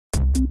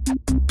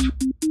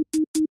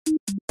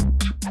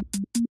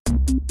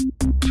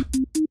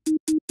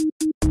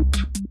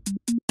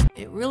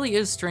It really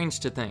is strange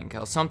to think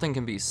how something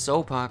can be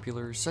so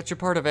popular, such a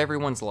part of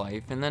everyone's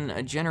life, and then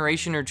a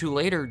generation or two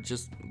later,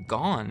 just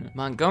gone.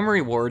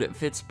 Montgomery Ward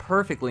fits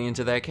perfectly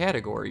into that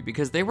category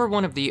because they were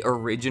one of the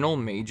original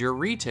major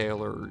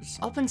retailers.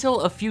 Up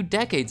until a few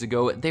decades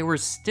ago, they were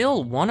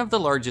still one of the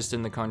largest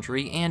in the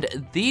country and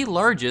the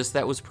largest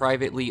that was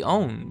privately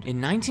owned.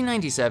 In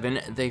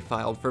 1997, they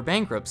filed for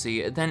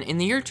bankruptcy. Then in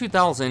the year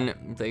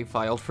 2000, they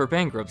filed for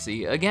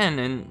bankruptcy again,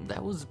 and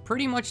that was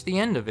pretty much the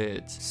end of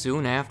it.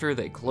 Soon after,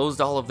 they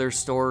closed all of their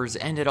stores,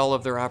 ended all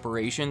of their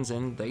operations,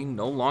 and they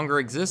no longer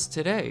exist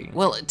today.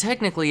 Well,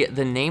 technically,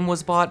 the name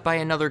was bought by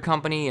another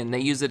company, and they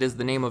use it as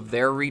the name of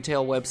their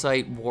retail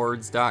website,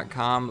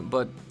 wards.com,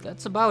 but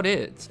that's about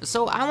it.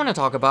 So I want to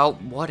talk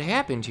about what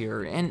happened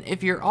here, and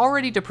if you're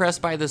already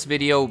depressed by this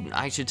video,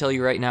 I should tell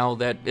you right now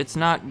that it's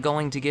not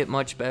going to get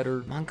much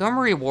better.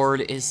 Montgomery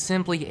Ward is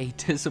simply a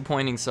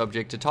disappointing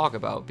subject to talk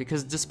about,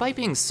 because despite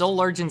being so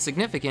large and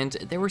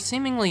significant, they were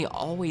seemingly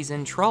always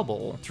in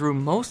trouble. Through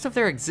most of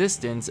their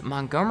existence,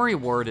 Montgomery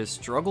Ward has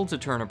struggled to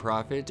turn a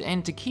profit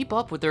and to keep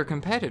up with their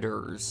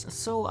competitors.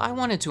 So I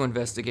wanted to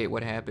investigate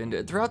what happened.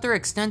 Throughout their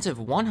extensive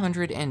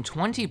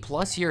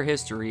 120+ year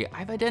history,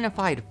 I've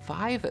identified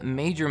 5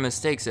 major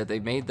mistakes that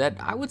they've made that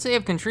I would say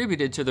have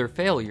contributed to their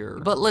failure.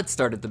 But let's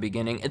start at the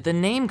beginning. The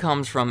name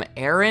comes from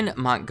Aaron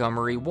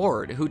Montgomery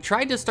Ward, who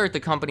tried to start the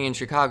company in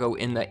Chicago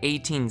in the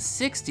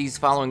 1860s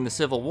following the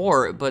Civil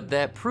War, but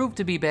that proved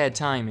to be bad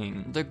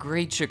timing. The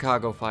Great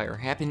Chicago Fire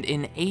happened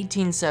in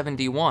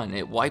 1871.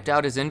 It wiped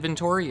out his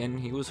inventory and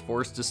he was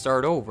forced to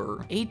start over.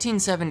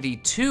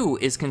 1872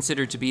 is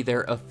considered to be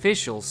their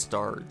official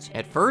start.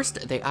 At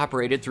first, they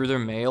operated through their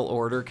mail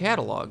order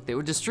catalog. They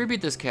would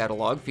distribute this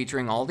catalog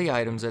featuring all the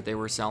items that they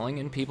were selling,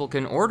 and people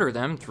can order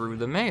them through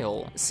the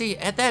mail. See,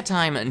 at that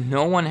time,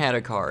 no one had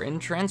a car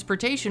and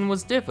transportation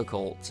was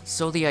difficult.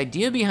 So the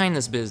idea behind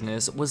this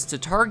business was to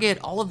target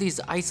all of these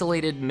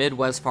isolated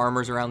Midwest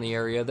farmers around the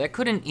area that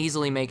couldn't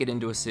easily make it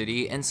into a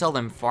city and sell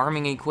them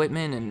farming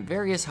equipment and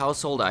various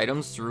household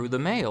items through the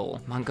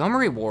mail.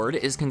 Montgomery Ward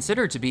is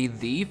considered to be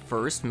the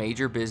first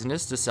major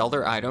business to sell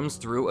their items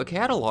through a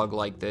catalog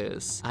like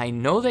this. I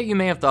know that you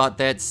may have thought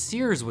that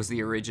Sears was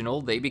the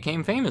original, they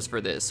became famous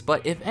for this,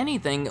 but if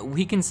anything,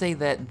 we can say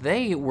that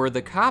they were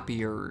the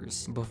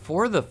copiers.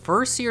 Before the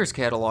first Sears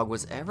catalog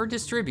was ever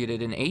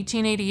distributed in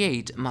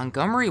 1888,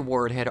 Montgomery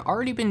Ward had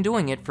already been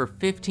doing it for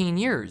 15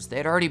 years. They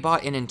had already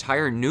bought an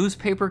entire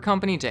newspaper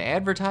company to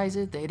advertise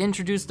it, they had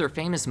introduced their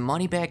famous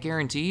money-back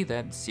guarantee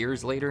that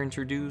Sears later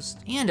introduced,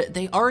 and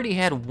they already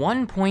had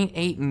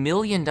 $1.8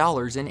 million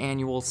in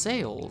annual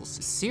sales.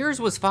 Sears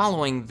was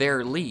following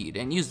their lead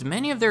and used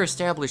many of their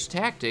established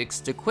tactics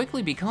to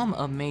quickly become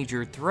a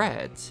major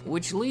threat.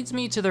 Which leads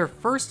me to their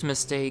first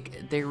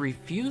mistake: they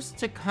refused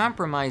to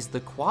compromise the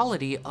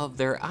quality of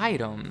their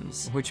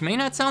items. Which may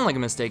not sound like a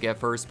mistake at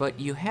first, but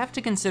you have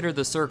to consider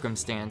the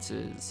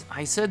circumstances.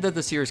 I said that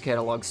the Sears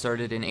catalog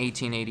started in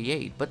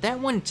 1888, but that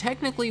one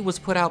technically was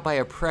put out by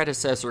a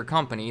predecessor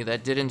company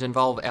that didn't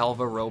involve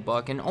Alva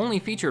Roebuck and only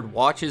featured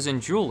watches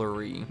and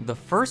jewelry. The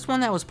first one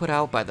that was put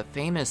out by the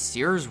famous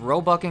Sears,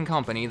 Roebuck &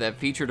 Company that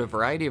featured a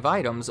variety of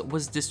items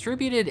was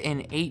distributed in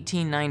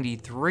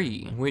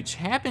 1893, which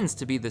happens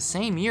to be the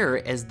same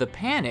year as the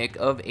Panic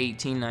of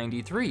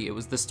 1893. It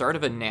was the start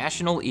of a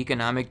national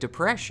economic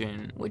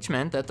depression, which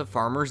meant that the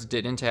farmers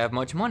didn't have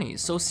much money,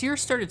 so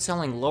Sears started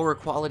selling lower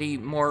quality,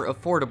 more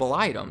affordable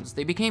items.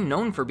 They became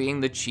known for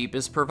being the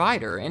cheapest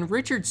provider, and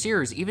Richard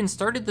Sears even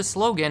started the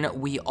slogan,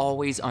 "We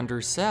always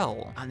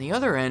undersell." On the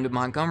other end,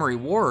 Montgomery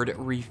Ward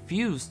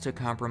refused to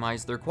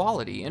compromise their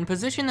quality and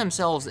position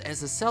themselves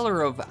as a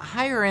seller of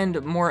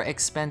higher-end, more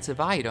expensive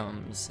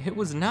items. It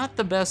was not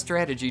the best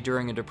strategy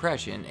during a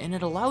depression, and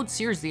it allowed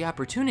Sears the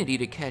opportunity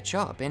to catch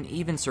up and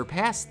even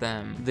surpass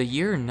them. The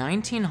year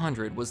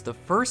 1900 was the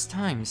first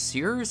time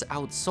Sears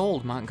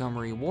outsold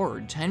Montgomery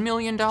Ward, $10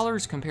 million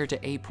compared to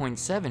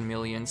 $8.7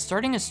 million,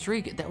 starting a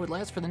streak that would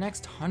last for the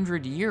next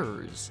 100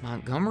 years.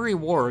 Montgomery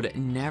Ward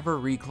never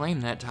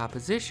reclaimed that top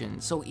position,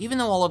 so even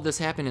though all of this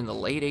happened in the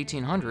late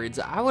 1800s,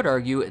 I would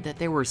argue that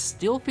they were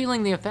still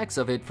feeling the effects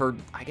of it for,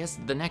 I guess,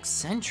 the next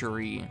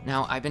century.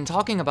 Now, I've been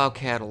talking about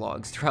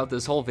catalogs throughout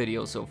this whole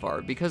video so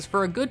far because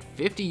for a good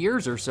 50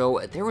 years or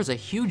so, there was a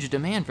huge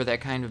demand for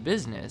that kind of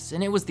business,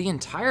 and it was the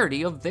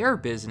entirety of their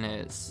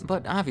business.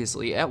 But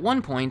obviously, at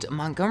one point,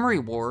 Montgomery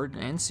Ward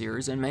and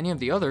Sears and many of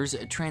the others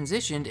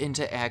transitioned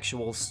into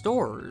actual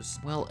stores.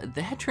 Well,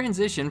 that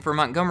transition for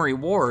Montgomery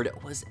Ward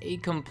was a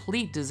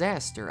complete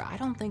disaster. I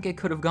don't think it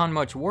could have gone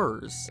much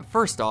worse.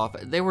 First off,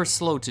 they were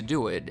slow to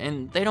do it,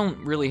 and they don't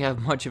really have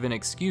much of an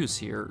excuse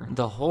here.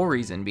 The whole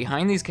reason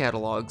behind these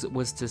catalogs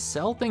was to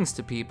sell things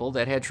to people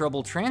that had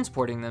trouble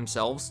transporting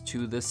themselves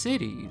to the city.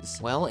 cities.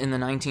 Well, in the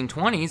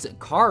 1920s,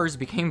 cars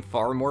became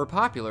far more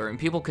popular and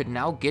people could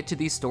now get to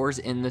these stores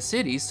in the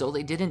cities, so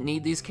they didn't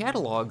need these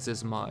catalogs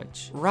as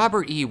much.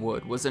 Robert E.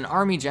 Wood was an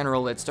army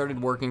general that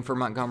started working for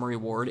Montgomery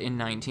Ward in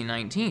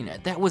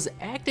 1919 that was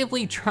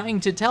actively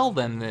trying to tell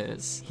them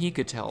this. He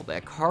could tell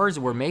that cars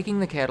were making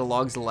the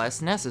catalogs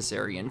less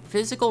necessary and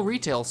physical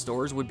retail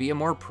stores would be a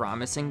more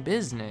promising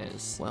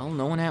business. Well,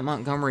 no one at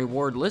Montgomery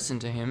Ward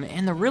listened to him,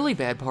 and the really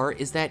bad part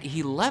is that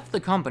he left the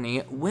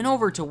company, went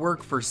over to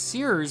work for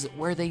Sears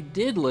where they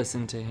did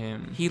listen to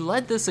him. He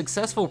led the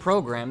successful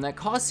program that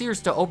caused Sears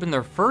to open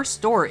their first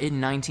store in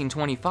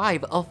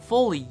 1925, a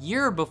full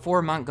year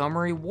before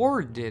Montgomery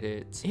Ward did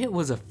it. It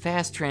was a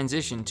fast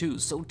transition too,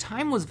 so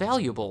time was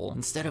valuable.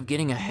 Instead of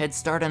getting a head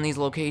start on these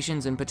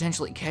locations and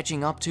potentially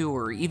catching up to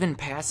or even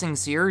passing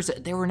Sears,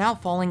 they were now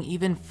falling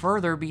even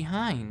further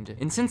behind.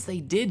 And since they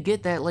did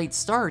get that late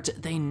start,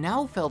 they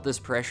now felt this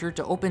pressure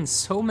to open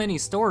so many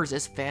stores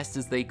as fast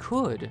as they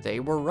could. They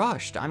were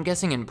rushed, I'm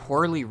guessing in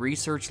poorly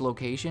researched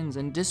locations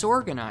and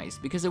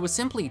disorganized because it was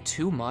simply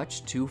too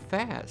much too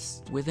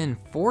fast. Within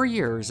 4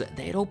 years,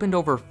 they had opened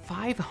over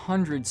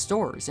 500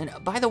 stores, and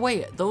by the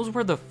way, those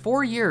were the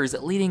 4 years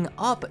leading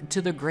up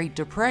to the Great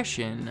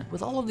Depression.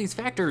 With all of these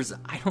factors,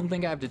 I don't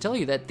think I have to tell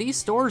you that these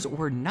stores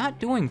were not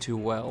doing too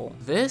well.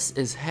 This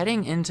is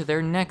heading into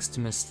their next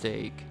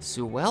mistake,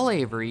 Sewell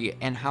Avery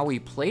and how he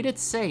played it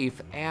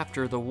safe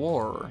after the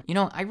war. You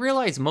know, I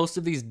realize most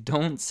of these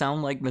don't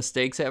sound like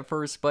mistakes at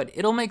first, but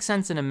it'll make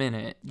sense in a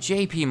minute.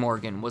 J.P.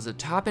 Morgan was a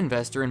top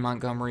investor in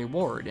Montgomery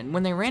Ward, and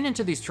when they ran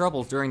into these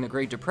troubles during the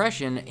Great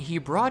Depression, he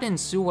brought in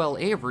Sewell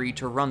Avery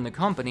to run the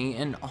company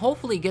and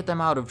hopefully get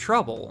them out of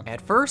trouble.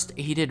 At first,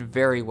 he did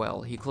very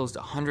well. He closed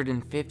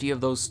 150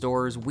 of those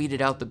stores,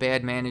 weeded out the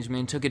bad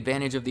management, took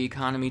advantage of the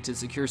economy to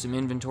secure some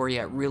inventory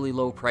at really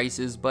low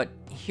prices, but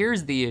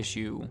here's the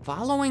issue.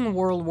 Following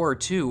World War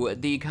II,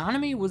 the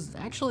economy was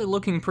actually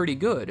looking pretty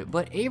good,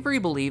 but Avery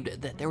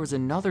believed that there was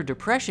another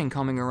depression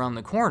coming around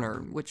the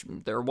corner, which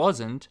there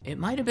wasn't. It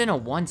might have been a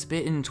once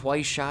bitten,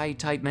 twice shy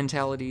type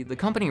mentality. The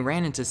company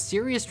ran into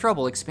serious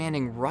trouble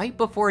expanding right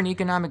before an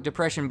economic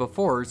depression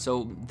before,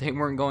 so they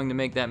weren't going to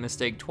make that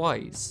mistake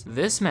twice.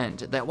 This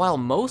meant that while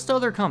most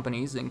other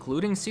companies,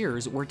 including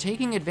Sears, were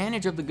taking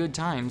advantage of the good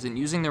times and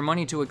using their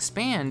money to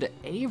expand,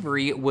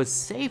 Avery was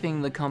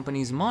saving the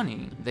company's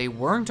money. They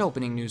weren't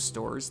opening new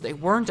stores, they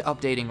weren't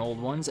updating old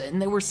ones,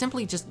 and they were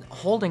simply just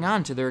holding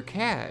on to their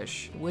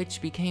cash,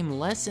 which became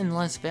less and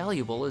less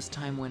valuable as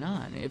time went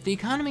on. If the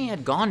economy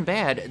had gone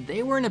bad,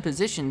 they were in a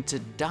position to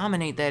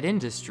dominate that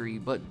industry,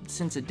 but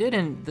since it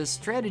didn't, the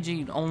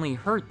strategy only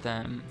hurt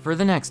them. For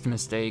the next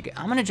mistake,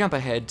 I'm gonna jump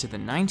ahead to the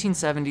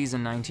 1970s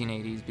and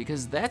 1980s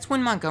because that's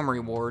when Montgomery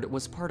Ward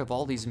was part of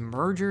all these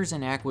mergers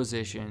and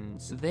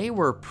acquisitions. They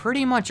were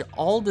pretty much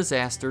all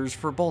disasters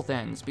for both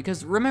ends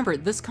because remember,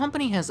 this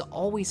company has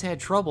always had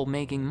trouble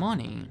making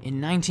money.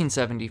 In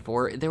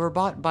 1974, they were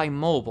bought by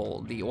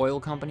Mobil, the oil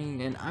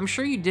company, and I'm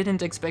sure you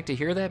didn't expect to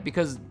hear that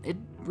because it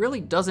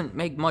really doesn't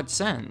make much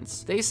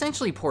sense. They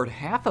essentially poured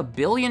 $500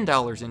 million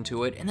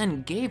into it and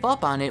then gave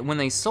up on it when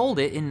they sold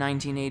it in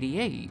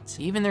 1988.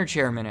 Even their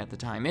chairman at the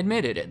time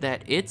admitted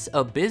that it's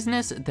a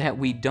business that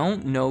we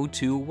don't know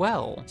too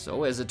well.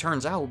 So as it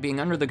turns out,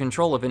 being under the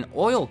control of an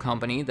oil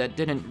company that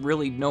didn't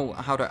really know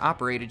how to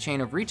operate a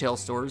chain of retail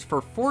stores for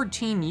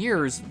 14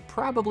 years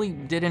probably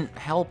didn't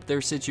help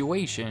their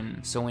situation.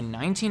 So in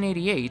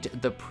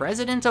 1988, the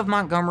president of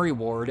Montgomery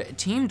Ward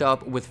teamed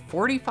up with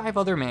 45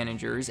 other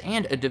managers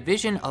and a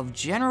division of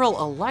General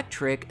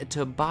Electric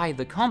to buy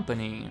the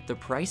company. The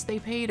price they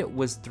paid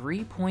was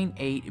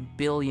 $3.8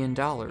 billion,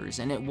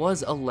 and it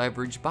was a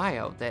leveraged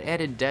buyout that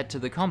added debt to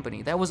the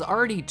company that was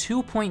already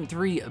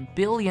 $2.3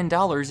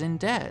 billion in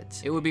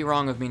debt. It would be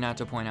wrong of me not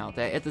to point out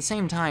that at the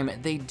same time,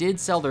 they did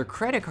sell their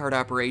credit card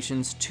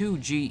operations to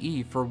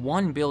GE for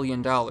 $1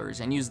 billion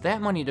and used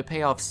that money to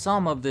pay off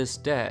some of this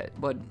debt,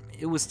 but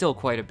it was still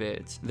quite a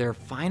bit. Their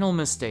final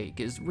mistake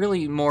is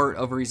really more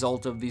of a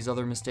result of these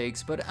other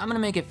mistakes, but I'm gonna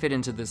make it fit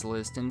into this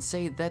list and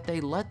say that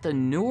they let the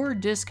newer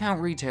discount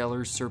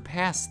retailers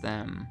surpass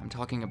them. I'm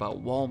talking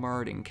about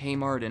Walmart and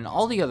Kmart and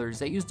all the others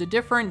that used a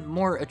different,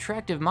 more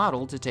attractive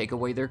model to take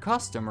away their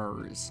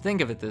customers.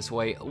 Think of it this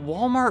way,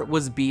 Walmart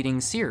was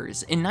beating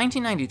Sears. In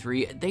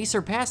 1993, they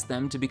surpassed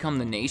them to become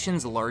the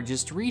nation's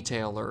largest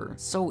retailer.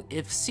 So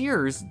if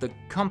Sears, the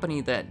company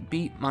that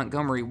beat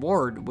Montgomery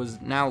Ward, was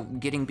now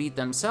getting beat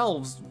themselves,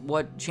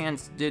 what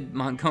chance did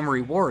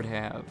Montgomery Ward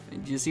have?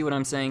 Do you see what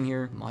I'm saying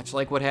here? Much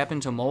like what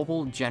happened to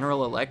Mobil,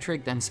 General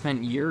Electric then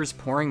spent years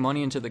pouring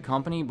money into the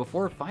company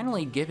before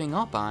finally giving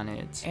up on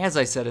it. As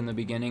I said in the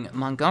beginning,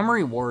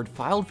 Montgomery Ward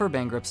filed for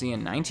bankruptcy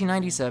in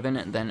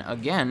 1997, then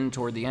again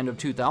toward the end of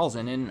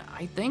 2000, and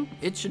I think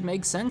it should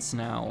make sense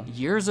now.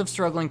 Years of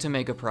struggling to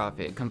make a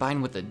profit,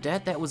 combined with the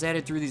debt that was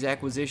added through these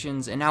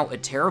acquisitions, and now a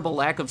terrible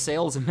lack of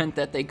sales meant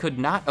that they could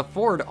not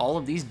afford all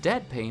of these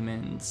debt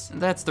payments.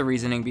 That's the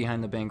reasoning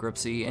behind the bankruptcy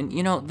bankruptcy, and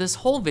you know, this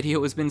whole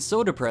video has been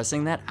so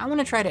depressing that I want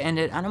to try to end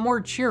it on a more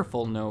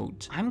cheerful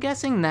note. I'm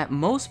guessing that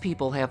most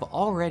people have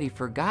already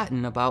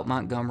forgotten about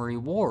Montgomery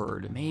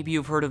Ward. Maybe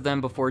you've heard of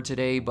them before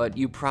today, but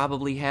you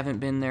probably haven't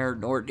been there,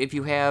 or if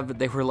you have,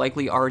 they were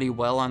likely already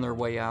well on their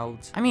way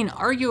out. I mean,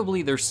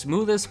 arguably their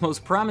smoothest,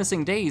 most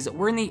promising days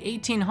were in the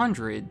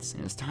 1800s,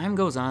 and as time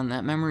goes on,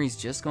 that memory's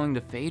just going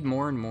to fade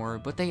more and more,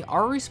 but they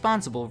are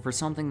responsible for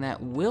something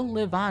that will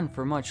live on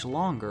for much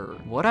longer.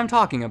 What I'm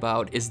talking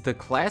about is the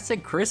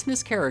classic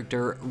Christmas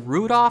character,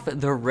 Rudolph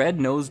the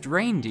Red-Nosed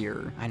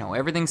Reindeer. I know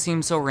everything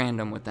seems so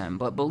random with them,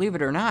 but believe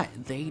it or not,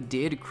 they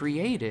did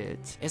create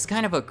it. As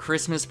kind of a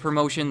Christmas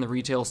promotion, the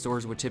retail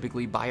stores would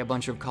typically buy a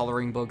bunch of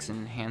coloring books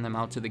and hand them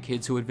out to the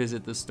kids who would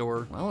visit the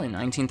store. Well, in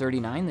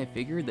 1939, they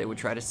figured they would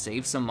try to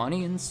save some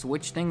money and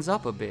switch things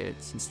up a bit.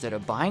 Instead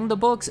of buying the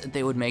books,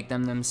 they would make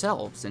them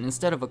themselves, and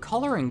instead of a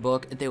coloring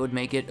book, they would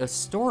make it a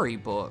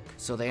storybook.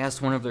 So they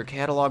asked one of their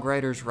catalog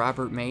writers,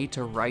 Robert May,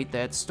 to write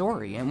that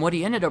story, and what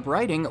he ended up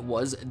writing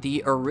was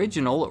the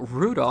original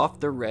Rudolph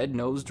the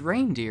Red-Nosed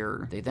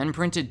Reindeer. They then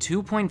printed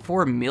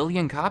 2.4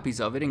 million copies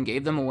of it and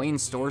gave them away in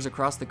stores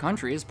across the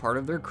country as part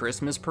of their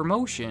Christmas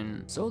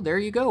promotion. So there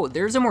you go,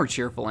 there's a more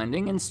cheerful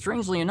ending, and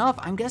strangely enough,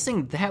 I'm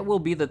guessing that will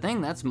be the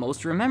thing that's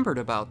most remembered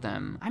about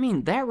them. I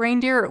mean, that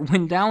reindeer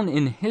went down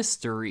in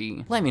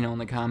history. Let me know in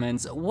the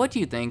comments, what do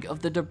you think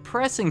of the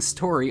depressing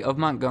story of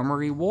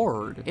Montgomery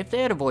Ward? If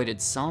they had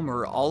avoided some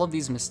or all of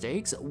these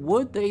mistakes,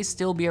 would they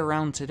still be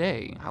around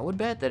today? I would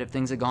bet that if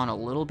things had gone a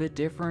little bit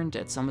different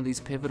at some of these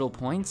pivotal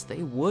points,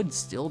 they would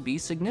still be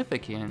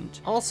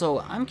significant. Also,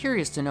 I'm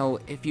curious to know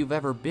if you've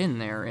ever been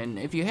there, and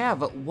if you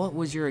have, what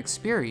was your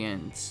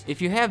experience?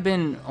 If you have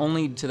been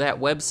only to that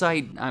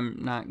website, I'm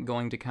not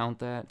going to count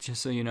that,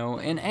 just so you know.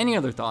 And any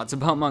other thoughts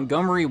about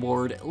Montgomery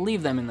Ward,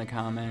 leave them in the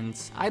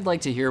comments. I'd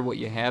like to hear what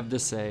you have to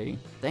say.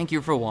 Thank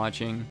you for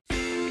watching.